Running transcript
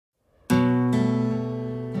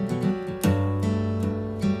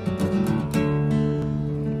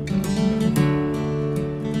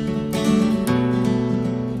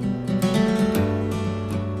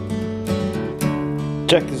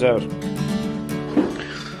Check this out.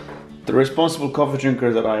 The responsible coffee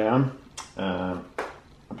drinker that I am,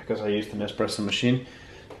 because I use the Nespresso machine,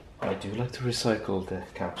 I do like to recycle the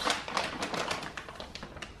caps.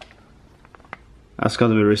 That's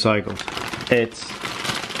going to be recycled. It's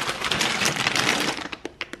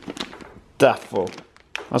that full.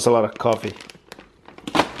 That's a lot of coffee.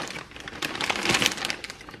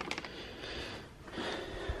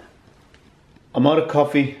 I'm out of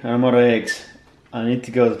coffee and I'm out of eggs. I need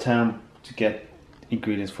to go to town to get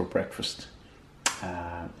ingredients for breakfast.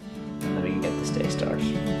 And then we can get this day started.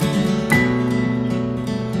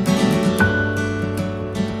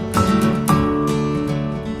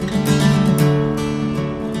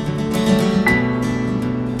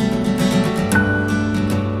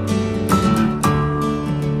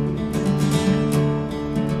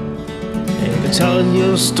 Tell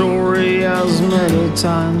your story as many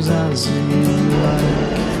times as you like.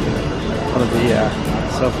 One of the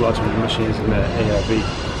self-logical machines in the ARB.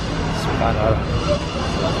 It's bad out of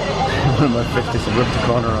one of my 50s and ripped the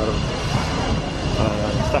corner out of it.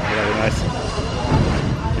 It's definitely very nice.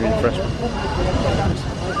 Give me the fresh one.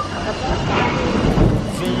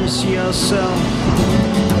 Finish yourself,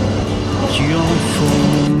 you're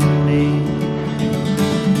for me.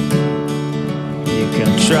 You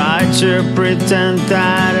can try to pretend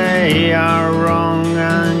that they are wrong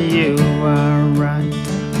and you are right,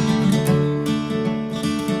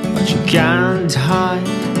 but you can't hide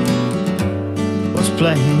what's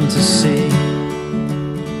plain to see.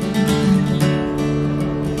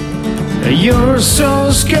 You're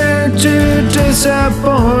so scared to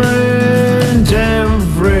disappoint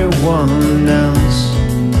everyone else.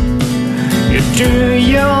 You do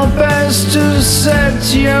your best to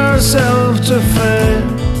set yourself to fail.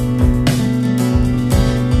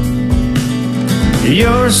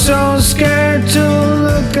 You're so scared to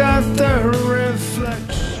look at the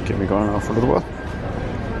reflection. Get me going off for a little while.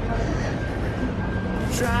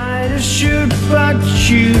 Try to shoot, but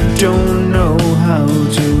you don't know how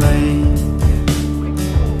to aim.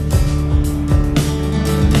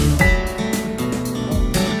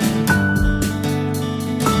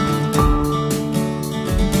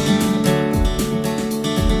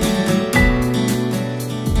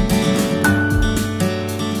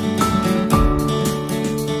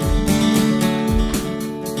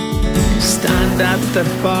 At the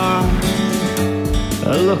bar,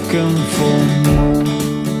 looking for more.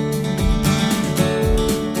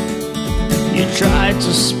 You try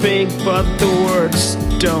to speak, but the words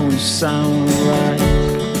don't sound right.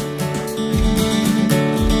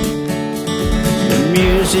 The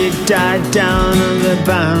music died down and the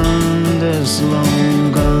band is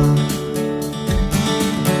long gone.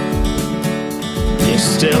 You're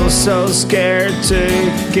still so scared to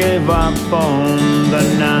give up on the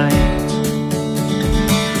night.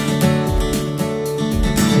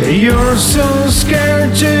 You're so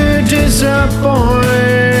scared to disappoint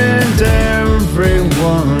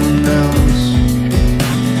everyone else.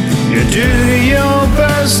 You do your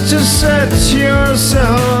best to set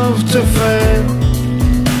yourself to fail.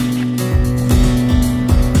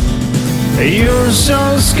 You're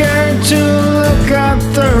so scared to look at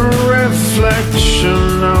the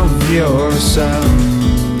reflection of yourself.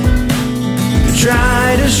 You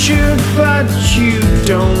try to shoot, but you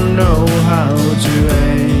don't know how to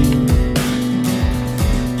aim.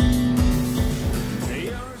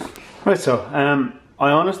 Right, so I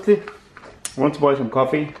honestly want to buy some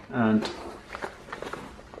coffee, and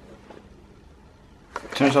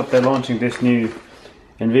turns out they're launching this new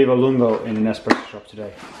Envivo Lungo in an Nespresso shop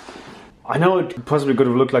today. I know it possibly could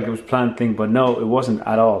have looked like it was a planned thing, but no, it wasn't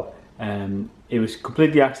at all. It was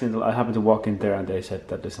completely accidental. I happened to walk in there and they said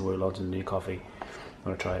that, listen, we're launching a new coffee, I'm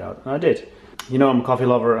gonna try it out, and I did. You know, I'm a coffee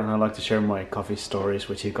lover and I like to share my coffee stories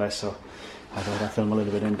with you guys, so I thought I'd film a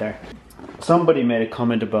little bit in there. Somebody made a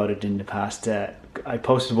comment about it in the past. I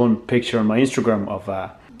posted one picture on my Instagram of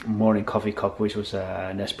a morning coffee cup, which was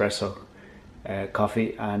a Nespresso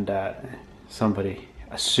coffee, and somebody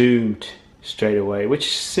assumed straight away,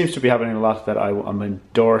 which seems to be happening a lot, that I'm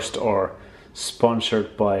endorsed or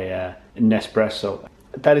sponsored by Nespresso.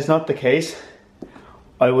 That is not the case.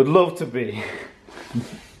 I would love to be.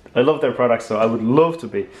 I love their products, so I would love to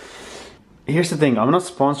be. Here's the thing, I'm not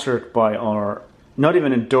sponsored by or not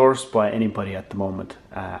even endorsed by anybody at the moment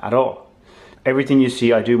at all. Everything you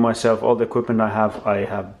see I do myself. All the equipment I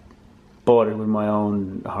have bought it with my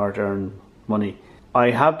own hard-earned money.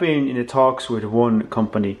 I have been in the talks with one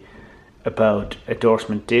company about an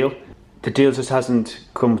endorsement deal. The deal just hasn't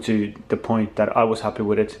come to the point that I was happy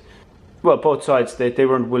with it. Well, both sides, they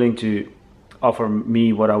weren't willing to offer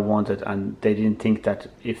me what I wanted, and they didn't think that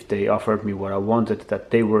if they offered me what I wanted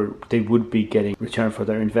that they would be getting return for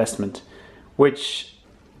their investment. Which,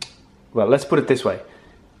 well, let's put it this way,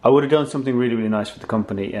 I would have done something really, really nice for the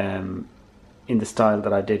company in the style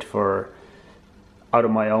that I did for, out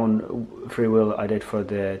of my own free will, I did for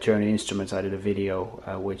the Journey instruments. I did a video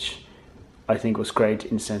which I think was great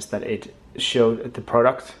in the sense that it showed the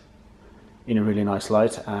product in a really nice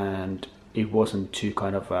light, and it wasn't too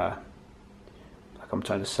kind of like I'm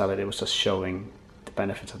trying to sell it. It was just showing the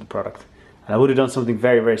benefits of the product. And I would have done something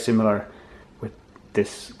very, very similar with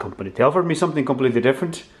this company. They offered me something completely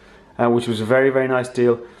different, which was a very, very nice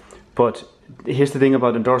deal. But here's the thing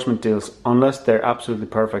about endorsement deals: unless they're absolutely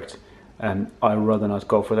perfect, I'd rather not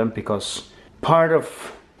go for them, because part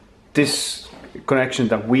of this connection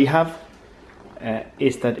that we have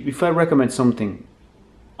is that if I recommend something,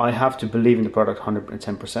 I have to believe in the product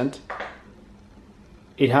 110%.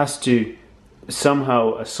 It has to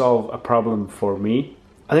somehow solve a problem for me.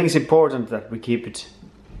 I think it's important that we keep it.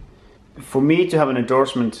 For me to have an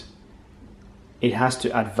endorsement, it has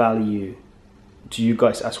to add value to you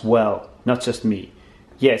guys as well, not just me.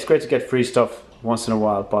 Yeah, it's great to get free stuff once in a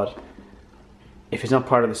while, but if it's not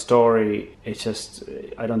part of the story, it's just,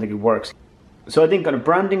 I don't think it works. So I think kind of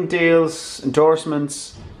branding deals,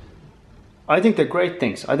 endorsements, I think they're great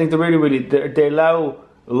things. I think they're really, they allow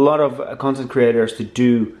a lot of content creators to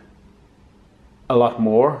do a lot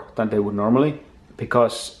more than they would normally,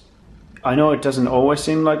 because I know it doesn't always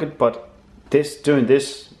seem like it, but doing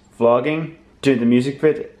this vlogging, doing the music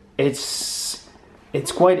bit, it's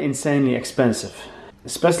quite insanely expensive.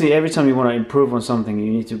 Especially every time you want to improve on something,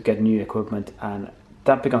 you need to get new equipment, and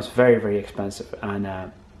that becomes very, very expensive.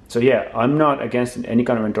 And so yeah, I'm not against any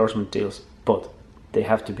kind of endorsement deals, but they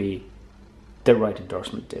have to be the right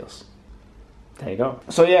endorsement deals. There you go.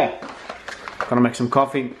 So yeah, gonna make some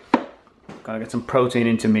coffee, gonna get some protein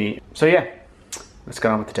into me. So yeah, let's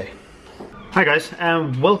get on with the day. Hi guys,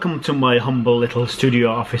 welcome to my humble little studio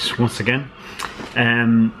office once again.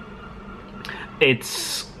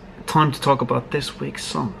 It's time to talk about this week's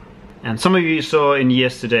song. And some of you saw in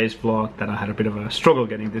yesterday's vlog that I had a bit of a struggle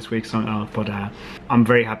getting this week's song out, but I'm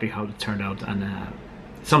very happy how it turned out. And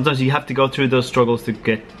sometimes you have to go through those struggles to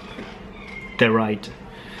get the right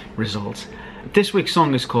results. This week's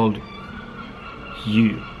song is called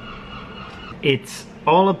You. It's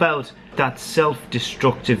all about that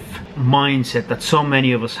self-destructive mindset that so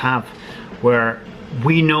many of us have, where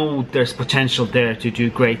we know there's potential there to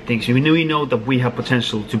do great things. We know that we have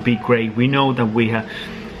potential to be great. We know that we have...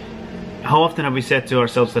 How often have we said to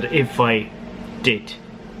ourselves that if I did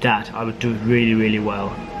that, I would do it really, really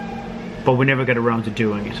well, but we never get around to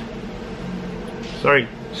doing it. Sorry,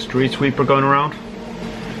 street sweeper going around.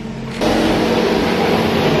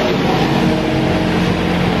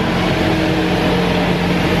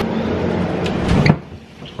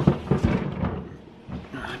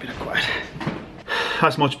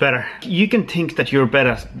 That's much better. You can think that you're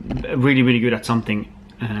better, really, really good at something,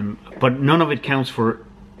 but none of it counts for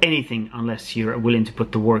anything unless you're willing to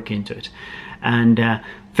put the work into it. And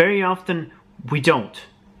very often we don't.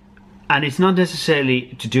 And it's not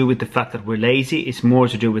necessarily to do with the fact that we're lazy, it's more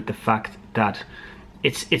to do with the fact that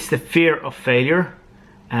it's the fear of failure.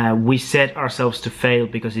 We set ourselves to fail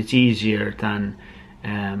because it's easier than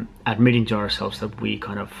admitting to ourselves that we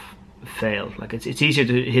kind of failed. Like it's easier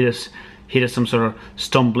to hit us some sort of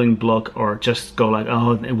stumbling block, or just go like,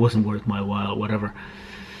 oh, it wasn't worth my while, whatever.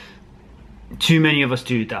 Too many of us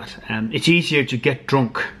do that. It's easier to get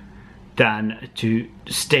drunk than to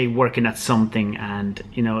stay working at something, and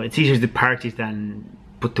you know, it's easier to party than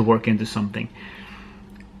put the work into something.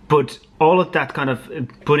 But all of that kind of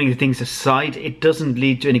putting things aside, it doesn't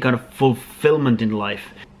lead to any kind of fulfillment in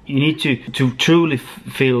life. You need to truly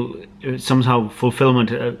feel somehow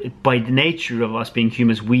fulfillment. By the nature of us being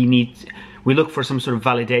humans, we look for some sort of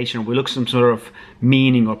validation, we look for some sort of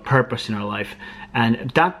meaning or purpose in our life,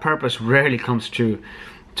 and that purpose rarely comes through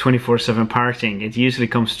 24/7 partying. It usually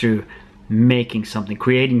comes through making something,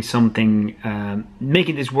 creating something,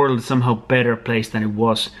 making this world a somehow better place than it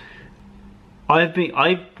was. I've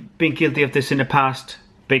been guilty of this in the past,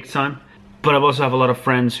 big time, but I've also have a lot of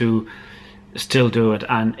friends who still do it,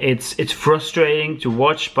 and it's frustrating to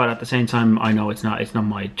watch, but at the same time I know it's not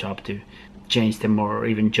my job to change them or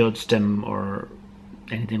even judge them or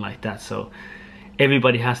anything like that. So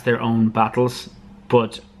everybody has their own battles,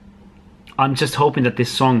 but I'm just hoping that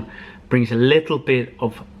this song brings a little bit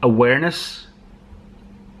of awareness,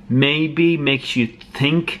 maybe makes you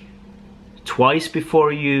think twice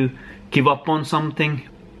before you give up on something.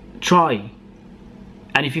 Try,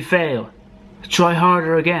 and if you fail, try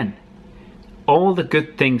harder again. all the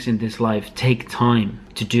good things in this life take time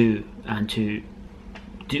to do, and to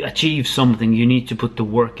achieve something you need to put the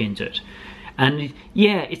work into it. And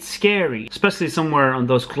yeah, it's scary, especially somewhere on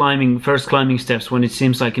those first climbing steps when it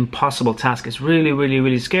seems like impossible task. It's really, really,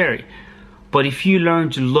 really scary. But if you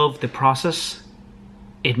learn to love the process,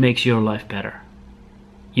 it makes your life better.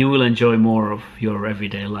 You will enjoy more of your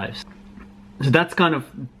everyday lives. So that's kind of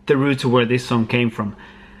the root to where this song came from.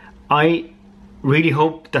 I really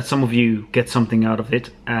hope that some of you get something out of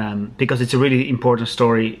it, because it's a really important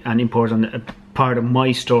story and important part of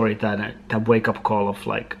my story, that wake up call of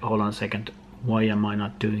like, hold on a second, why am I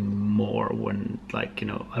not doing more when, like, you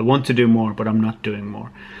know, I want to do more but I'm not doing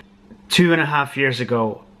more. 2.5 years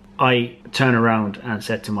ago I turned around and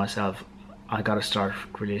said to myself, I gotta start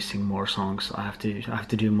releasing more songs. I have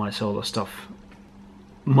to do my solo stuff.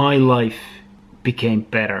 My life became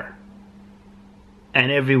better,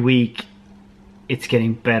 and every week it's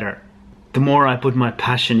getting better. The more I put my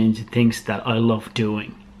passion into things that I love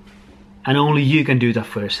doing. And only you can do that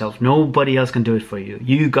for yourself. Nobody else can do it for you.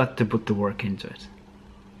 You got to put the work into it.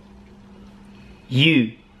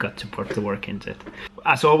 You got to put the work into it.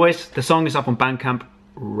 As always, the song is up on Bandcamp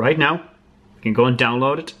right now. You can go and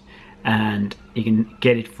download it, and you can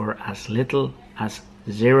get it for as little as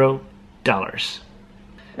 $0.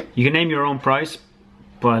 You can name your own price,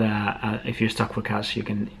 but if you're stuck for cash,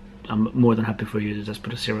 I'm more than happy for you to just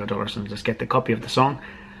put a $0 and just get the copy of the song.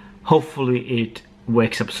 Hopefully it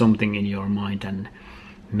wakes up something in your mind and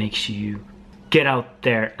makes you get out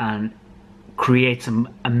there and create some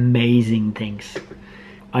amazing things.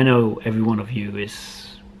 I know every one of you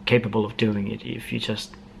is capable of doing it if you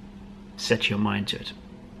just set your mind to it.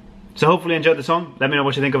 So hopefully you enjoyed the song. Let me know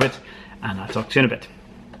what you think of it, and I'll talk to you in a bit.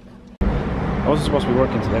 I wasn't supposed to be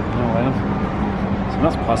working today, but now I am. So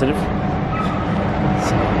that's positive.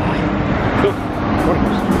 So, cool.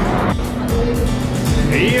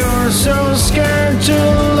 You're so scared to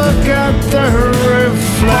look at the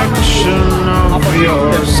reflection of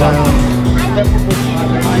yourself.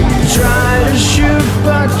 Try to shoot,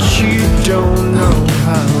 but you don't know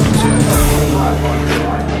how to.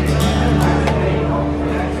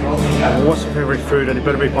 What's your favourite fruit? And it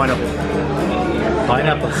better be pineapple.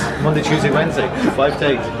 Pineapples. Monday, Tuesday, Wednesday. 5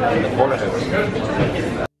 days in the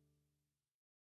porterhouse.